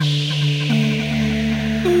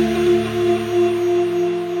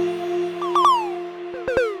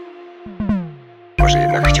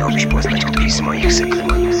Może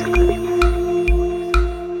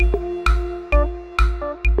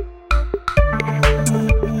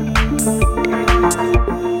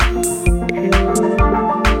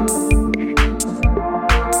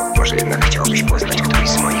jednak chciałbyś poznać któryś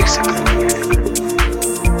z moich sekretów?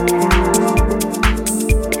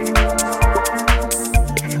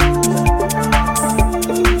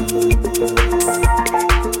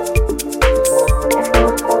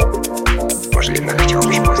 Może jednak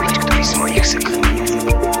chciałbyś poznać któryś z moich sekretów?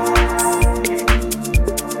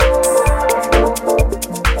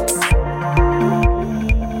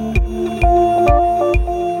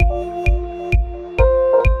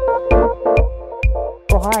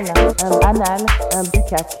 Oral, anal,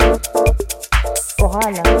 buccal.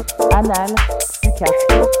 Oral, anal, buccal.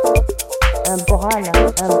 Oral,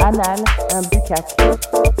 anal, buccal.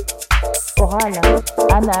 Oral,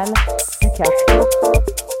 anal, buccal.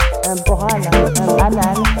 Oral,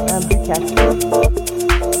 anal, buccal.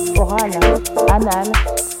 Oral, anal,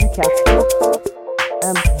 buccal.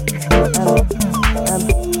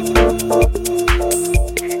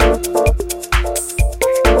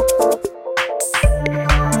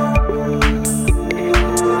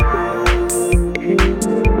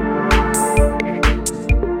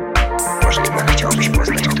 Może jednak chciałbyś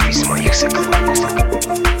poznać któryś z moich sekretów?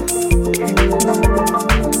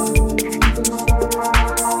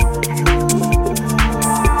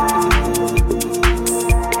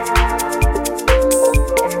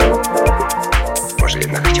 Może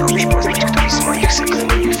jednak chciałbyś poznać któryś z moich sekretów?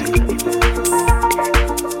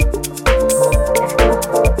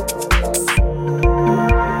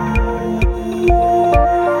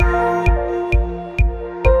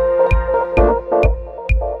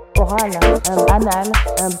 Oral, anal,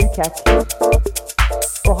 buccal.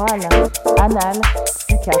 Oral, anal,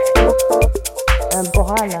 buccal.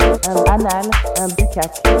 Oral, anal, buccal.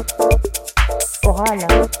 Oral,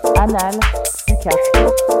 anal, buccal.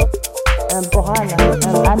 Oral,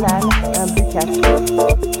 anal, buccal.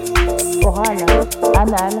 Oral,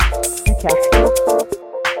 anal, buccal.